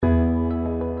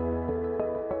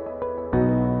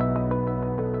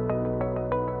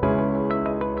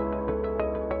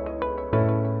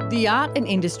The Art and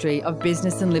Industry of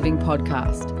Business and Living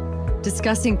podcast,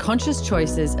 discussing conscious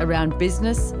choices around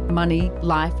business, money,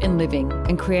 life and living,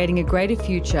 and creating a greater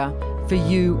future for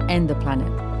you and the planet.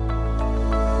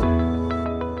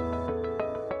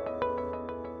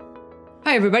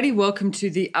 Hi everybody, welcome to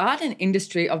The Art and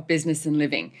Industry of Business and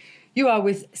Living. You are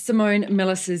with Simone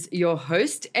Melisses, your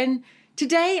host, and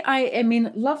today I am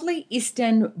in lovely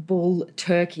Istanbul,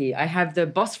 Turkey. I have the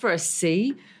Bosphorus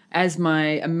Sea as my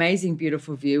amazing,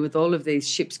 beautiful view with all of these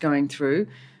ships going through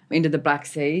into the Black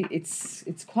Sea.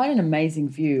 It's quite an amazing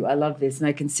view. I love this. And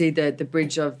I can see the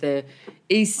bridge of the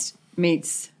East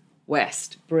meets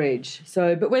West bridge.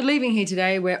 But we're leaving here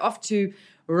today. We're off to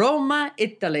Roma,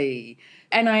 Italy.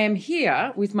 And I am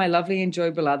here with my lovely,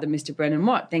 enjoyable other, Mr. Brendan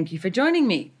Watt. Thank you for joining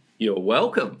me. You're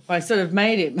welcome. I sort of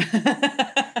made him.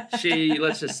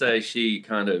 Let's just say she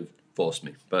kind of forced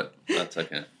me, but that's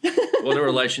okay. What are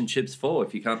relationships for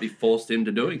if you can't be forced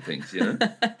into doing things, you know?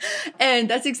 And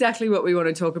that's exactly what we want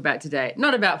to talk about today.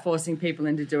 Not about forcing people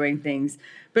into doing things,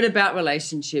 but about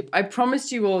relationship. I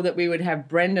promised you all that we would have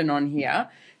Brendan on here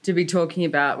to be talking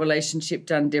about relationship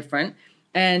done different.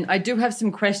 And I do have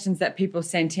some questions that people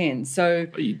sent in. So,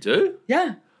 Oh, you do?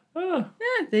 Yeah. Oh.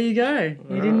 Yeah, there you go.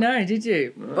 You didn't know, did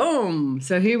you? Boom.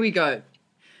 So here we go.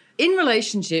 In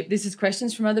relationship, this is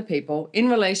questions from other people. In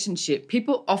relationship,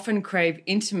 people often crave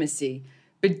intimacy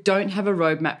but don't have a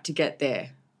roadmap to get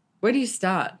there. Where do you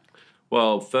start?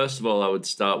 Well, first of all, I would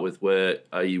start with where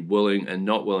are you willing and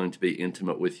not willing to be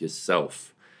intimate with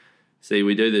yourself? See,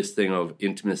 we do this thing of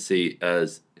intimacy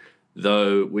as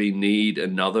though we need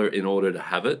another in order to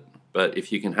have it. But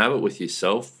if you can have it with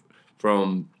yourself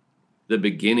from the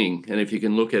beginning, and if you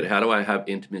can look at how do I have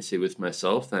intimacy with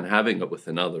myself, then having it with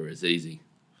another is easy.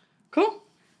 Cool.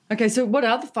 Okay, so what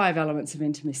are the 5 elements of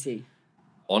intimacy?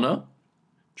 Honor,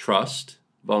 trust,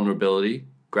 vulnerability,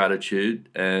 gratitude,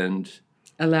 and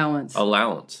allowance.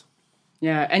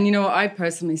 Yeah, and you know, I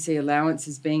personally see allowance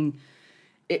as being,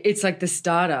 it's like the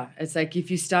starter. It's like if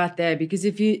you start there, because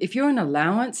if you're an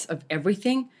allowance of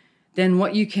everything, then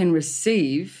what you can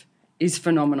receive is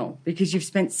phenomenal because you've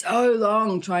spent so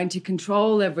long trying to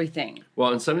control everything.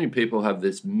 Well, and so many people have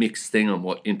this mixed thing on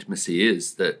what intimacy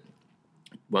is, that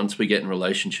once we get in a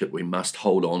relationship, we must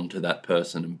hold on to that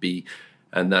person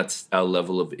and that's our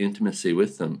level of intimacy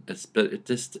with them. But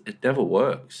it never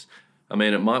works. I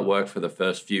mean, it might work for the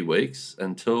first few weeks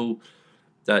until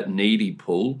that needy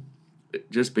pull, it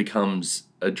just becomes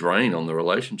a drain on the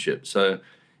relationship. So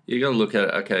you got to look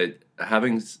at, okay,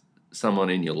 having someone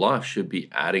in your life should be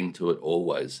adding to it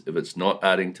always. If it's not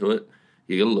adding to it,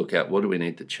 you got to look at what do we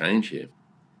need to change here.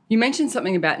 You mentioned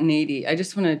something about needy. I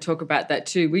just want to talk about that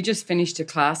too. We just finished a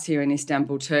class here in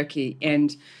Istanbul, Turkey,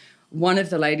 and one of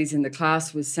the ladies in the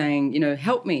class was saying,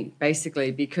 help me,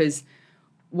 basically, because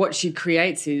what she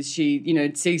creates is she,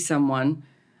 sees someone,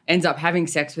 ends up having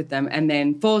sex with them, and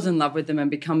then falls in love with them and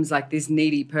becomes like this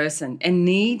needy person. And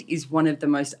need is one of the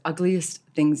most ugliest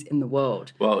things in the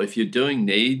world. Well, if you're doing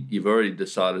need, you've already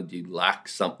decided you lack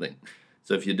something.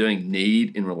 So if you're doing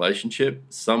need in relationship,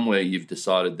 somewhere you've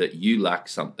decided that you lack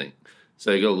something.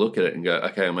 So you got to look at it and go,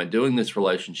 okay, am I doing this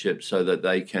relationship so that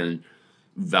they can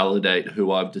validate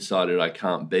who I've decided I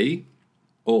can't be?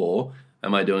 Or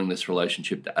am I doing this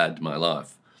relationship to add to my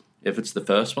life? If it's the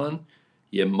first one,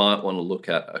 you might want to look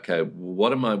at, okay,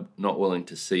 what am I not willing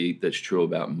to see that's true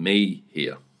about me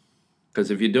here?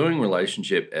 Because if you're doing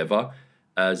relationship ever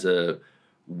as a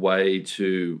way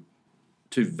to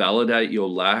validate your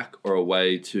lack or a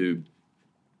way to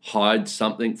hide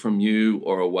something from you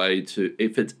or a way to,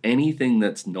 if it's anything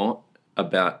that's not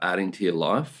about adding to your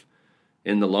life,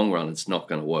 in the long run, it's not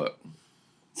going to work.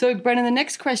 So, Brendan, the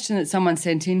next question that someone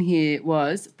sent in here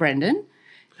was, Brendan,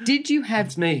 did you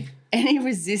have any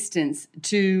resistance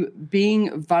to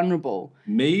being vulnerable?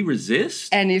 Me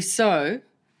resist? And if so,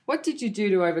 what did you do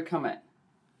to overcome it?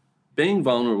 Being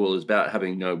vulnerable is about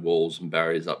having no walls and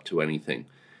barriers up to anything.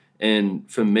 And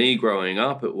for me growing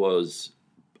up, I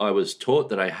was taught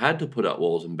that I had to put up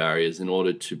walls and barriers in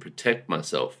order to protect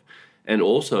myself. And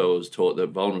also I was taught that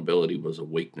vulnerability was a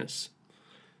weakness.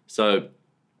 So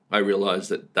I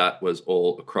realized that was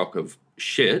all a crock of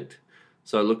shit.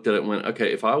 So I looked at it and went,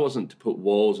 okay, if I wasn't to put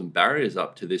walls and barriers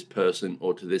up to this person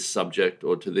or to this subject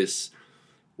or to this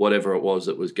whatever it was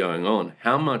that was going on,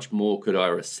 how much more could I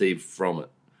receive from it?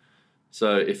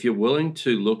 So if you're willing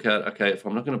to look at, okay, if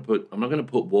I'm not going to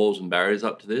put walls and barriers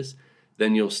up to this,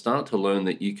 then you'll start to learn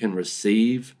that you can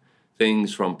receive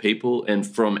things from people and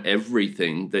from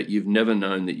everything that you've never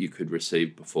known that you could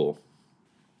receive before.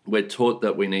 We're taught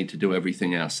that we need to do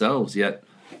everything ourselves, yet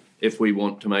if we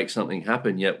want to make something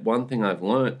happen, yet one thing I've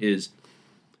learned is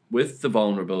with the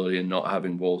vulnerability and not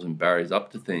having walls and barriers up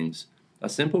to things, a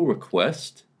simple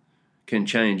request can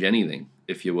change anything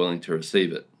if you're willing to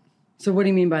receive it. So what do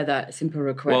you mean by that, a simple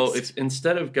request? Well, if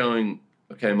instead of going,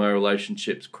 okay, my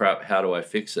relationship's crap, how do I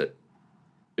fix it?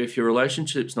 If your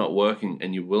relationship's not working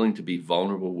and you're willing to be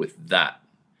vulnerable with that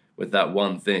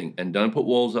one thing, and don't put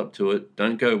walls up to it,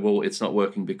 don't go, well, it's not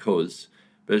working because,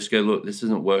 but just go, look, this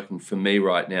isn't working for me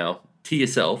right now, to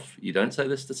yourself. You don't say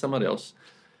this to somebody else.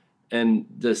 And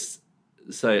just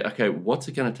say, okay, what's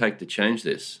it going to take to change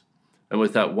this? And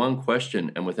with that one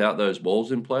question and without those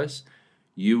walls in place,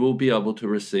 you will be able to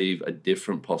receive a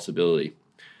different possibility.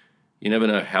 You never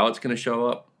know how it's going to show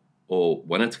up or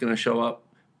when it's going to show up,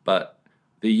 but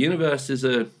the universe is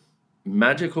a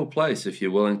magical place if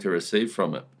you're willing to receive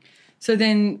from it. So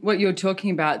then what you're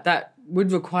talking about, that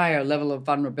would require a level of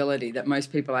vulnerability that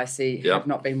most people I see have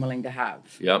not been willing to have.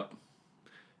 Yep.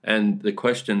 And the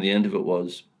question, the end of it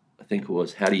was, I think it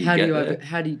was, how do you get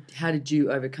there? How did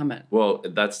you overcome it? Well,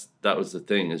 that was the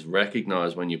thing, is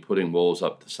recognize when you're putting walls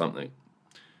up to something.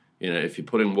 You know, if you're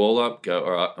putting wall up, go,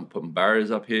 all right, I'm putting barriers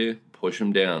up here, push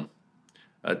them down.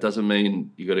 It doesn't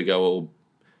mean you got to go all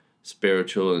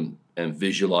spiritual and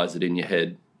visualize it in your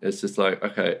head. It's just like,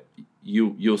 okay,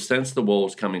 you'll sense the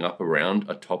walls coming up around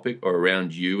a topic or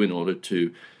around you in order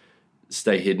to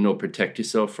stay hidden or protect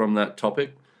yourself from that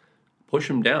topic. Push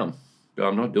them down. Go,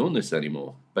 I'm not doing this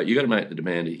anymore. But you got to make the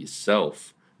demand of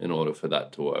yourself in order for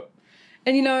that to work.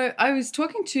 And, you know, I was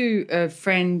talking to a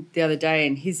friend the other day,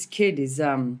 and his kid is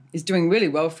doing really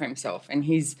well for himself, and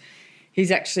he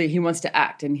wants to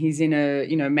act, and he's in a,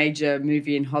 you know, major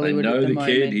movie in Hollywood at the moment.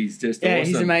 Kid, he's just awesome. Yeah,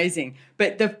 he's amazing.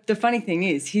 But the funny thing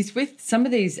is, he's with some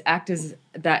of these actors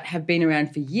that have been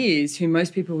around for years who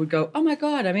most people would go, oh, my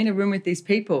God, I'm in a room with these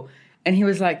people. And he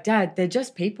was like, Dad, they're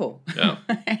just people. Yeah.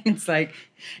 And it's like,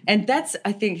 and that's,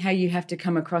 I think, how you have to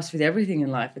come across with everything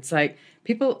in life. It's like,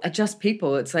 people are just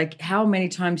people. It's like, how many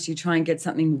times do you try and get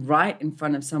something right in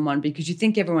front of someone because you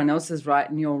think everyone else is right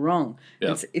and you're wrong?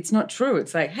 Yeah. It's not true.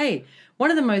 It's like, hey,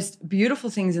 one of the most beautiful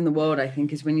things in the world, I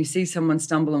think, is when you see someone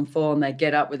stumble and fall and they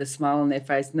get up with a smile on their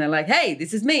face and they're like, hey,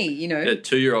 this is me, you know. Yeah,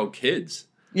 2-year-old kids.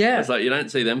 Yeah. It's like you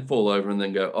don't see them fall over and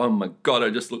then go, oh, my God, I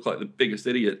just look like the biggest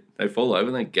idiot. They fall over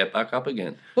and they get back up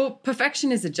again. Well,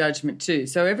 perfection is a judgment too.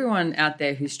 So everyone out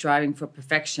there who's striving for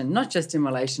perfection, not just in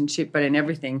relationship but in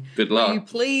everything, good luck. Will you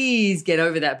please get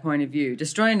over that point of view.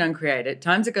 Destroy and uncreate it.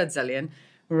 Time's a godzillion.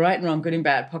 Right and wrong, good and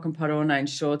bad, pock and pot, all nine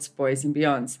shorts, boys and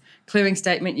beyonds. Clearing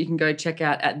Statement you can go check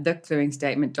out at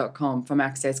theclearingstatement.com from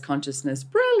Access Consciousness.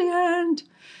 Brilliant.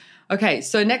 Okay,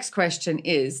 so next question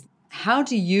is, how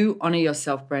do you honour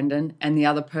yourself, Brendan, and the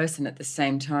other person at the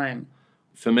same time?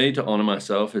 For me, to honour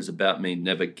myself is about me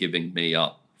never giving me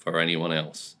up for anyone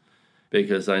else.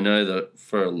 Because I know that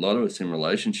for a lot of us in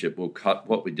relationship,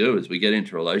 what we do is we get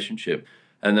into a relationship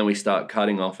and then we start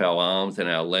cutting off our arms and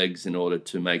our legs in order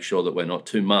to make sure that we're not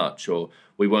too much, or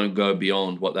we won't go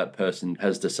beyond what that person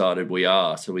has decided we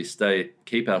are. So we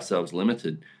keep ourselves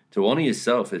limited. To honour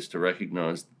yourself is to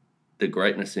recognise the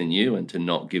greatness in you and to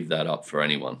not give that up for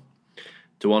anyone.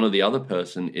 To honour the other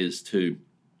person is to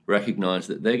recognise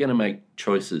that they're going to make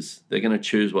choices. They're going to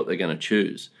choose what they're going to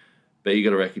choose. But you got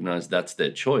to recognise that's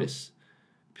their choice.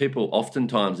 People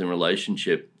oftentimes in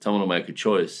relationship, someone will make a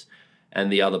choice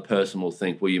and the other person will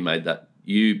think, well,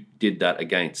 you did that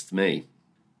against me.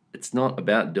 It's not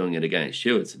about doing it against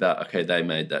you. It's about, okay, they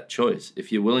made that choice.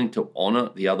 If you're willing to honour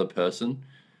the other person,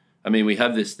 I mean, we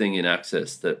have this thing in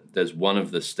Access that there's one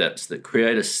of the steps that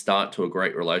create a start to a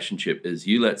great relationship is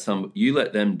you let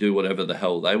them do whatever the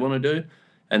hell they want to do,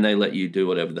 and they let you do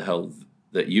whatever the hell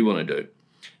that you want to do.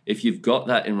 If you've got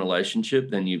that in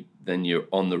relationship, then you're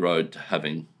on the road to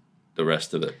having the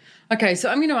rest of it. Okay, so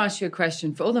I'm going to ask you a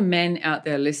question for all the men out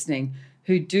there listening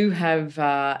who do have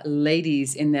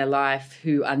ladies in their life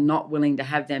who are not willing to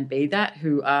have them be that,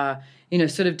 who are, you know,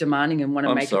 sort of demanding and want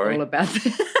to make it all about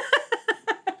them.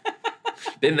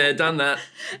 Been there, done that.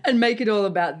 And make it all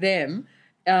about them.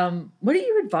 What are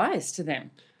your advice to them?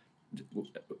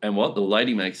 And what? The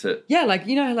lady makes it. Yeah, like,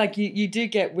 you know, like you do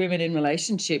get women in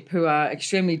relationship who are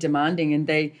extremely demanding and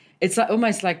it's like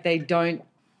almost like they don't,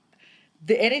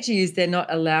 the energy is they're not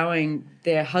allowing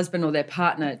their husband or their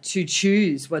partner to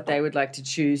choose what they would like to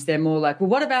choose. They're more like, well,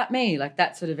 what about me? Like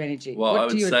that sort of energy. Well, what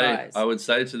do you advise? I would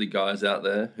say to the guys out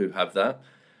there who have that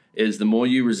is the more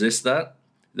you resist that,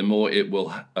 the more it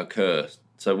will occur.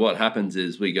 So what happens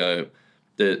is we go,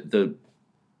 the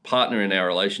partner in our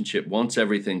relationship wants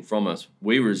everything from us.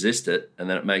 We resist it, and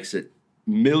then it makes it a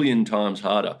million times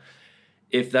harder.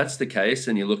 If that's the case,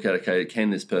 and you look at, okay,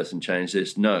 can this person change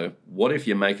this? No. What if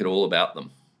you make it all about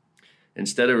them?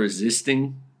 Instead of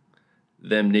resisting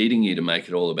them needing you to make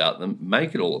it all about them,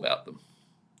 make it all about them.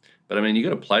 But I mean, you got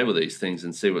to play with these things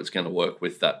and see what's going to work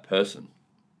with that person.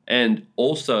 And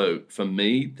also, for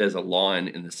me, there's a line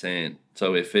in the sand.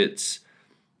 So if it's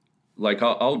like,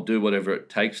 I'll do whatever it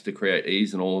takes to create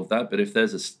ease and all of that. But if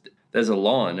there's a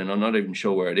line, and I'm not even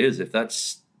sure where it is, if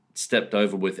that's stepped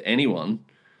over with anyone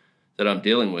that I'm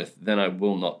dealing with, then I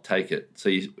will not take it. So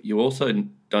you also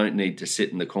don't need to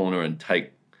sit in the corner and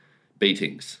take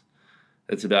beatings.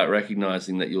 It's about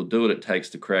recognizing that you'll do what it takes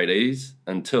to create ease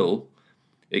until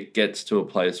it gets to a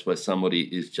place where somebody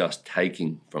is just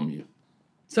taking from you.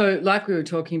 So like we were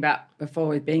talking about before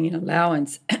with being in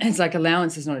allowance, it's like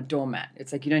allowance is not a doormat.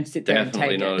 It's like you don't sit there and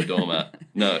take it. Definitely not a doormat.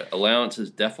 No, allowance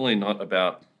is definitely not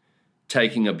about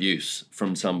taking abuse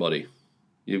from somebody.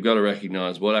 You've got to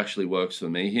recognize what actually works for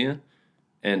me here.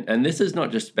 And this is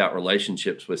not just about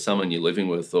relationships with someone you're living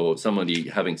with or someone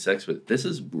you're having sex with. This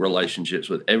is relationships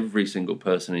with every single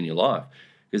person in your life,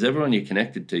 because everyone you're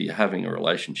connected to, you're having a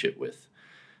relationship with.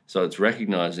 So it's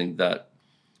recognizing that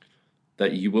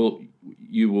you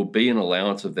will be an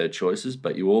allowance of their choices,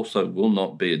 but you also will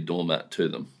not be a doormat to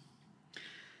them,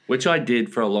 which I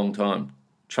did for a long time.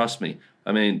 Trust me.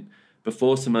 I mean,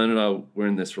 before Simone and I were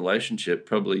in this relationship,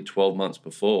 probably 12 months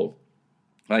before,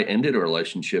 I ended a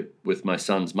relationship with my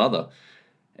son's mother,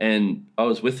 and I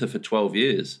was with her for 12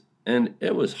 years, and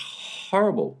it was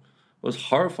horrible. It was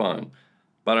horrifying.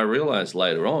 But I realized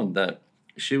later on that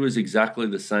she was exactly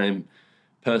the same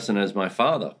person as my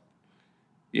father.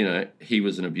 You know, he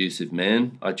was an abusive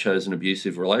man. I chose an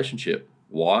abusive relationship.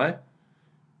 Why?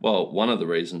 Well, one of the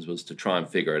reasons was to try and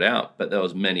figure it out, but there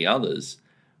was many others.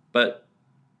 But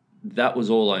that was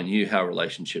all I knew how a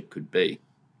relationship could be. It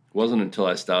wasn't until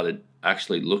I started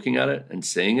actually looking at it and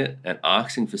seeing it and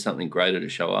asking for something greater to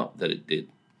show up that it did.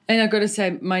 And I've got to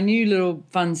say, my new little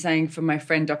fun saying from my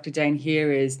friend Dr. Jane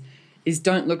here is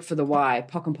don't look for the why,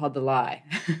 pock and pod the lie.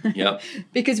 Yep.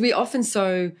 Because we often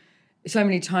so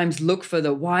many times look for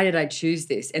the why did I choose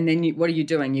this? And then what are you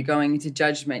doing? You're going into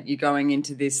judgment. You're going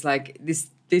into this like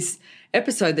this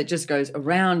episode that just goes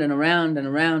around and around and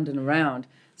around and around.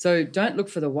 So don't look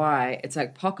for the why. It's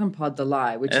like pock and pod the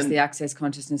lie, which is the Access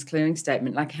Consciousness Clearing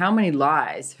Statement. Like how many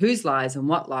lies, whose lies and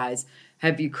what lies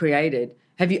have you created?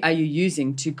 Are you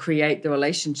using to create the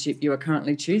relationship you are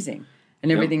currently choosing?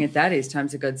 And everything at that is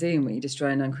times a godzillion when you destroy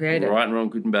and uncreate it. Right and wrong,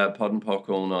 good and bad, pod and pock,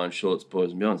 all nine shorts,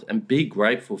 boys and beyonds. And be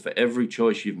grateful for every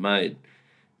choice you've made,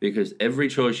 because every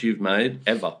choice you've made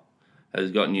ever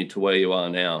has gotten you to where you are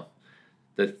now.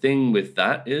 The thing with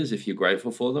that is, if you're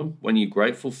grateful for them, when you're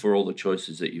grateful for all the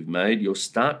choices that you've made, you'll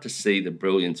start to see the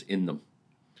brilliance in them.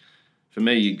 For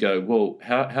me, you go, well,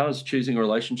 how is choosing a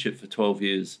relationship for 12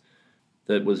 years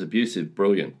that was abusive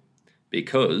brilliant?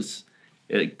 Because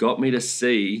it got me to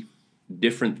see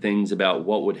different things about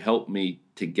what would help me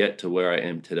to get to where I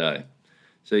am today.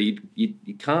 So you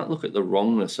can't look at the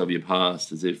wrongness of your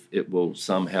past as if it will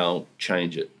somehow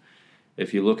change it.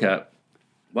 If you look at,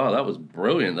 wow, that was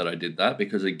brilliant that I did that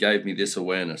because it gave me this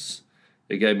awareness.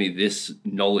 It gave me this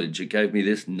knowledge. It gave me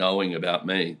this knowing about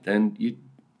me. Then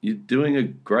you're doing a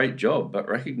great job, but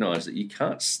recognize that you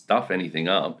can't stuff anything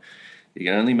up. You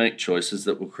can only make choices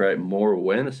that will create more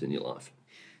awareness in your life.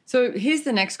 So here's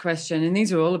the next question, and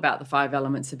these are all about the 5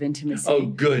 elements of intimacy. Oh,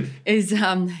 good. Is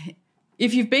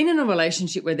if you've been in a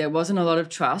relationship where there wasn't a lot of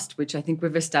trust, which I think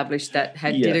we've established that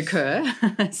did occur,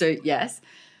 so yes,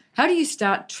 how do you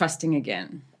start trusting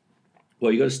again?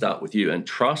 Well, you got to start with you, and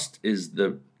trust is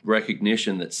the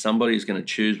recognition that somebody's going to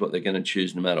choose what they're going to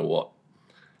choose no matter what.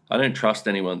 I don't trust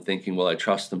anyone thinking, well, I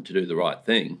trust them to do the right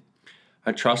thing.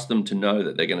 I trust them to know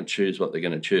that they're going to choose what they're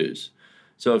going to choose.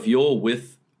 So if you're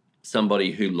with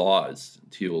somebody who lies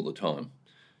to you all the time,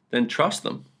 then trust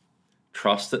them.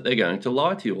 Trust that they're going to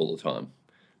lie to you all the time.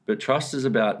 But trust is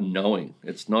about knowing.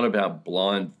 It's not about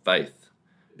blind faith.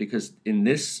 Because in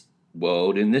this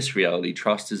world, in this reality,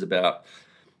 trust is about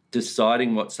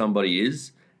deciding what somebody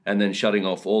is and then shutting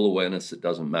off all awareness that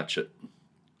doesn't match it.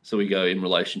 So we go in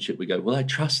relationship, we go, well, I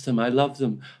trust them, I love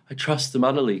them, I trust them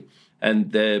utterly.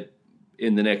 And they're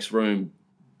in the next room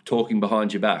talking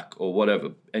behind your back or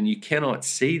whatever. And you cannot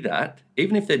see that.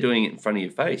 Even if they're doing it in front of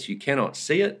your face, you cannot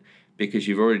see it because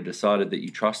you've already decided that you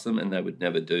trust them and they would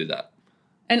never do that.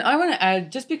 And I want to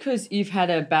add, just because you've had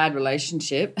a bad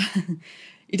relationship,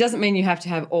 it doesn't mean you have to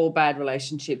have all bad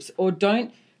relationships, or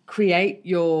don't create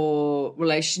your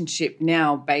relationship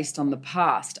now based on the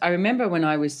past. I remember when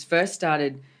I was first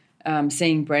started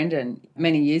seeing Brendan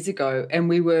many years ago, and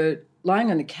we were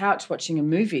lying on the couch watching a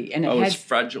movie, and it was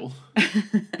fragile.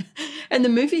 And the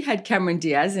movie had Cameron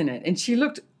Diaz in it, and she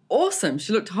looked awesome.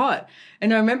 She looked hot.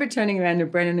 And I remember turning around to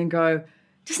Brendan and go,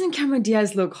 doesn't Cameron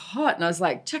Diaz look hot? And I was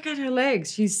like, check out her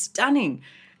legs. She's stunning.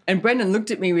 And Brendan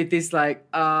looked at me with this like,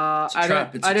 I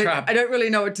don't really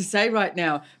know what to say right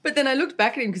now. But then I looked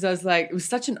back at him because I was like, it was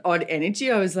such an odd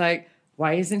energy. I was like,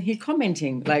 why isn't he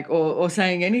commenting like or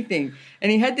saying anything?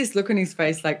 And he had this look on his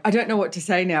face like, I don't know what to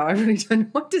say now. I really don't know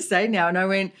what to say now. And I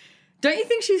went, don't you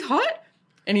think she's hot?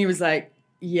 And he was like,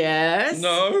 yes.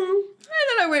 No.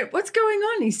 And then I went, what's going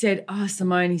on? He said,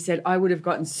 Simone, he said, I would have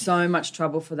gotten so much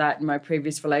trouble for that in my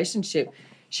previous relationship.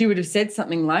 She would have said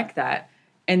something like that.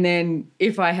 And then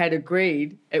if I had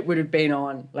agreed, it would have been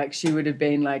on. Like she would have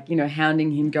been like,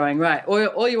 hounding him going, right,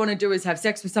 all you want to do is have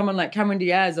sex with someone like Cameron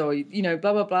Diaz or,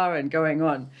 blah, blah, blah, and going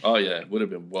on. Oh, yeah, it would have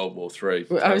been World War III.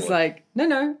 Totally. I was like,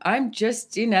 no, I'm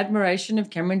just in admiration of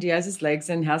Cameron Diaz's legs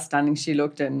and how stunning she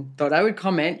looked and thought I would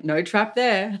comment, no trap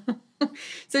there.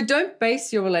 So don't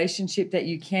base your relationship that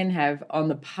you can have on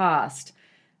the past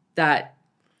that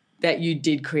you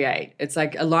did create. It's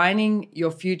like aligning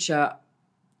your future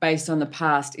based on the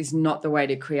past is not the way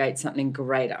to create something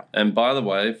greater. And by the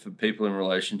way, for people in a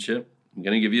relationship, I'm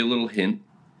going to give you a little hint.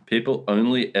 People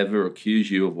only ever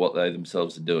accuse you of what they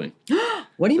themselves are doing.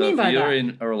 What do you mean by that? If you're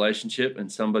in a relationship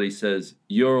and somebody says,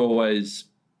 you're always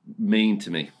mean to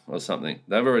me or something,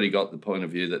 they've already got the point of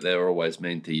view that they're always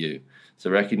mean to you. So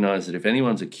recognize that if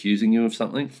anyone's accusing you of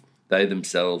something, they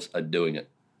themselves are doing it.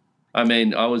 I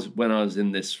mean, when I was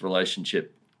in this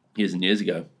relationship years and years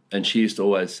ago, and she used to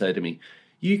always say to me,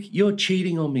 you're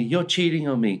cheating on me, you're cheating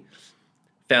on me.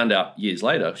 Found out years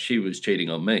later she was cheating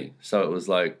on me. So it was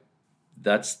like,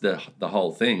 that's the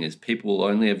whole thing, is people will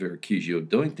only ever accuse you of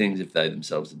doing things if they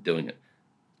themselves are doing it.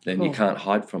 Then cool. You can't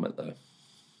hide from it though.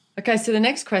 Okay, so the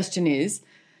next question is,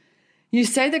 you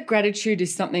say that gratitude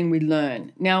is something we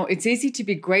learn. Now, it's easy to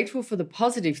be grateful for the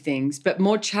positive things, but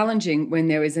more challenging when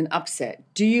there is an upset.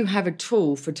 Do you have a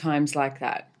tool for times like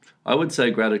that? I would say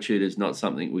gratitude is not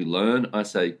something we learn. I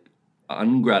say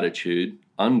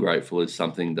ungrateful is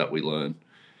something that we learn,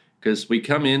 because we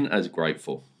come in as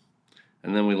grateful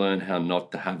and then we learn how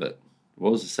not to have it.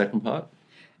 What was the second part?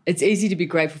 It's easy to be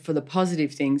grateful for the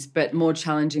positive things, but more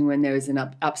challenging when there is an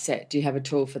upset. Do you have a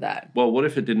tool for that? Well, what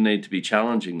if it didn't need to be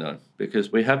challenging though?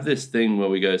 Because we have this thing where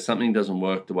we go, something doesn't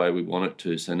work the way we want it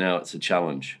to, so now it's a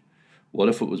challenge. What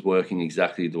if it was working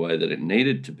exactly the way that it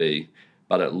needed to be,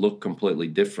 but it looked completely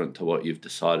different to what you've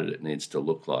decided it needs to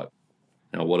look like?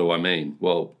 Now, what do I mean?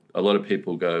 Well, a lot of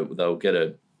people they'll get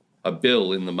a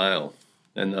bill in the mail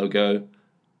and they'll go,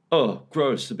 oh,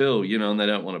 gross, a bill, and they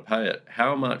don't want to pay it.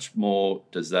 How much more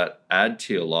does that add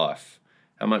to your life?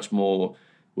 How much more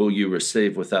will you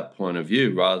receive with that point of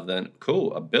view rather than,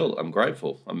 cool, a bill, I'm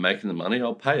grateful, I'm making the money,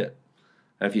 I'll pay it.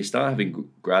 And if you start having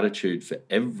gratitude for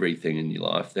everything in your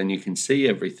life, then you can see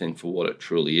everything for what it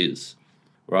truly is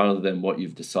rather than what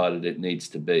you've decided it needs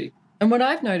to be. And what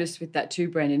I've noticed with that too,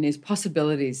 Brendan, is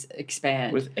possibilities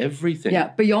expand. With everything. Yeah,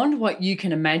 beyond what you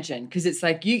can imagine. Because it's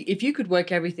like if you could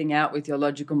work everything out with your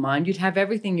logical mind, you'd have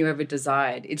everything you ever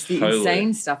desired. It's the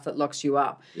insane stuff that locks you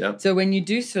up. Yeah. So when you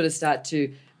do sort of start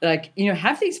to,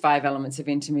 have these 5 elements of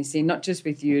intimacy, not just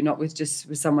with you, not with just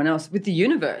with someone else, with the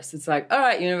universe. It's like, all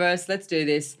right, universe, let's do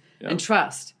this, and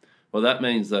trust. Well, that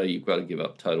means, though, you've got to give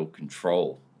up total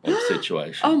control of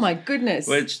situations. Oh my goodness.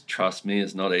 Which, trust me,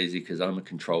 is not easy because I'm a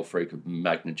control freak of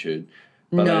magnitude.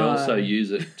 But no.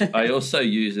 I also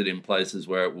use it in places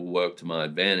where it will work to my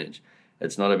advantage.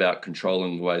 It's not about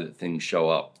controlling the way that things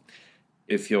show up.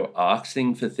 If you're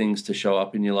asking for things to show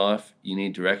up in your life, you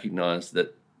need to recognize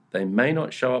that they may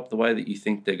not show up the way that you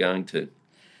think they're going to.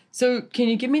 So can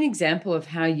you give me an example of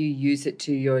how you use it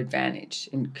to your advantage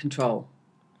in control?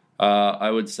 I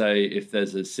would say if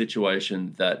there's a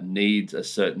situation that needs a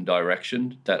certain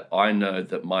direction that I know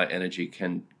that my energy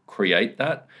can create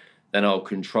that, then I'll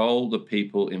control the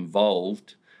people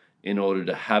involved in order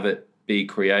to have it be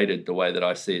created the way that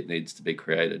I see it needs to be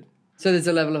created. So there's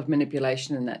a level of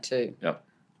manipulation in that too. Yep.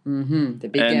 Mm-hmm. The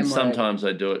big and sometimes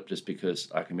I do it just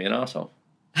because I can be an arsehole.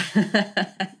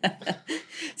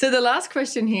 So the last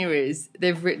question here is,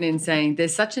 they've written in saying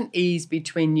there's such an ease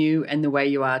between you and the way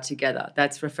you are together.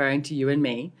 That's referring to you and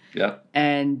me. Yeah.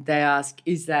 And they ask,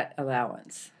 is that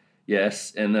allowance?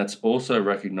 Yes, and that's also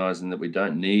recognizing that we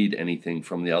don't need anything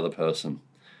from the other person.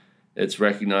 It's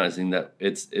recognizing that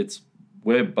it's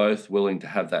we're both willing to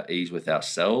have that ease with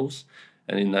ourselves,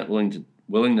 and in that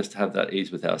willingness to have that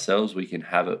ease with ourselves, we can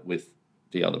have it with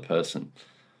the other person.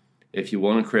 If you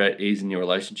want to create ease in your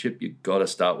relationship, you've got to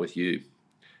start with you.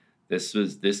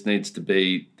 This needs to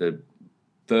be the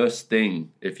first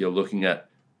thing if you're looking at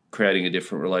creating a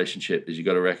different relationship, is you've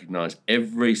got to recognize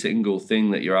every single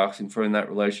thing that you're asking for in that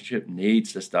relationship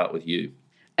needs to start with you.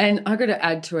 And I got to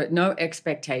add to it, no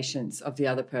expectations of the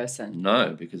other person.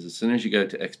 No, because as soon as you go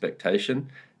to expectation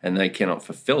and they cannot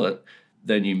fulfill it,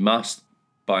 then you must,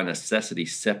 by necessity,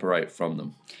 separate from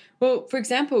them. Well, for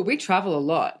example, we travel a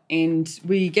lot and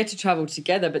we get to travel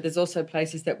together, but there's also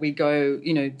places that we go,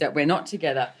 that we're not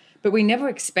together, but we never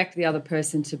expect the other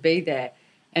person to be there.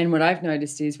 And what I've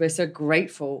noticed is we're so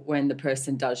grateful when the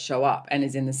person does show up and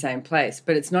is in the same place,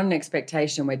 but it's not an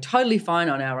expectation. We're totally fine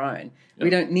on our own. Yep. We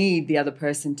don't need the other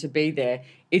person to be there.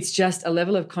 It's just a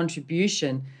level of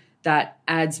contribution that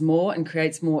adds more and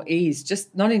creates more ease,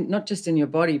 just not just in your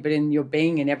body, but in your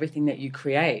being and everything that you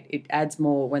create. It adds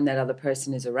more when that other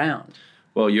person is around.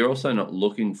 Well, you're also not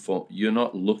looking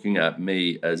at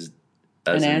me as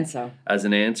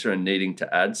an answer and needing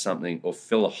to add something or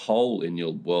fill a hole in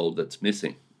your world that's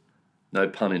missing. No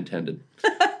pun intended.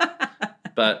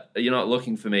 But you're not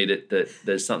looking for me that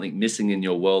there's something missing in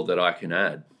your world that I can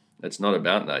add. It's not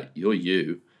about that. You're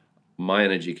you. My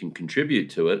energy can contribute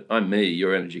to it. I'm me.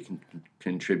 Your energy can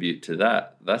contribute to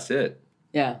that. That's it.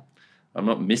 Yeah. I'm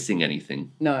not missing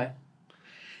anything. No.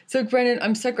 So, Brendan,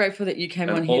 I'm so grateful that you came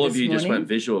on here this morning. All of you just went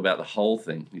visual about the whole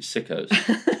thing. You sickos.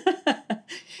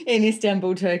 In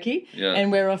Istanbul, Turkey. Yeah.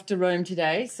 And we're off to Rome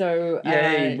today. So,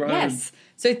 Yay, Rome. Yes.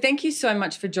 So thank you so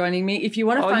much for joining me. If you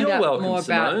want to find out more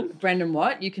about Brendan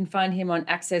Watt, you can find him on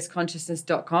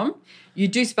accessconsciousness.com. You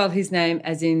do spell his name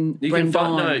as in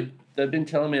Brendan. They've been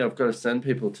telling me I've got to send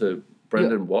people to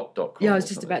BrendanWatt.com. Yeah, I was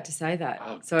just about to say that.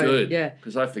 Oh, so, good. Yeah.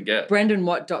 Because I forget.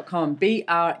 BrendanWatt.com.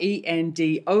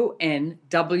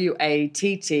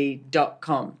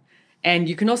 BrendanWatt.com. And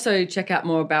you can also check out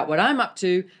more about what I'm up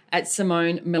to at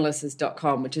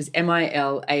SimoneMilasas.com, which is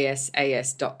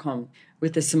MILASAS.com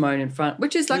with the Simone in front,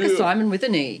 which is like a Simon with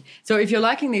an E. So if you're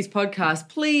liking these podcasts,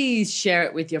 please share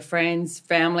it with your friends,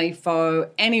 family,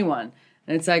 foe, anyone.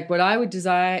 And it's like what I would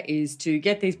desire is to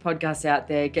get these podcasts out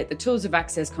there, get the tools of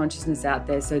Access Consciousness out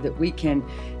there so that we can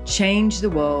change the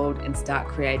world and start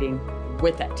creating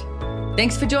with it.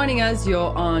 Thanks for joining us.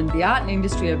 You're on The Art and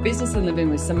Industry of Business and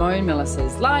Living with Simone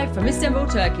Milasas, live from Istanbul,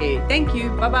 Turkey. Thank you.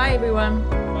 Bye-bye, everyone.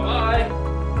 Bye-bye.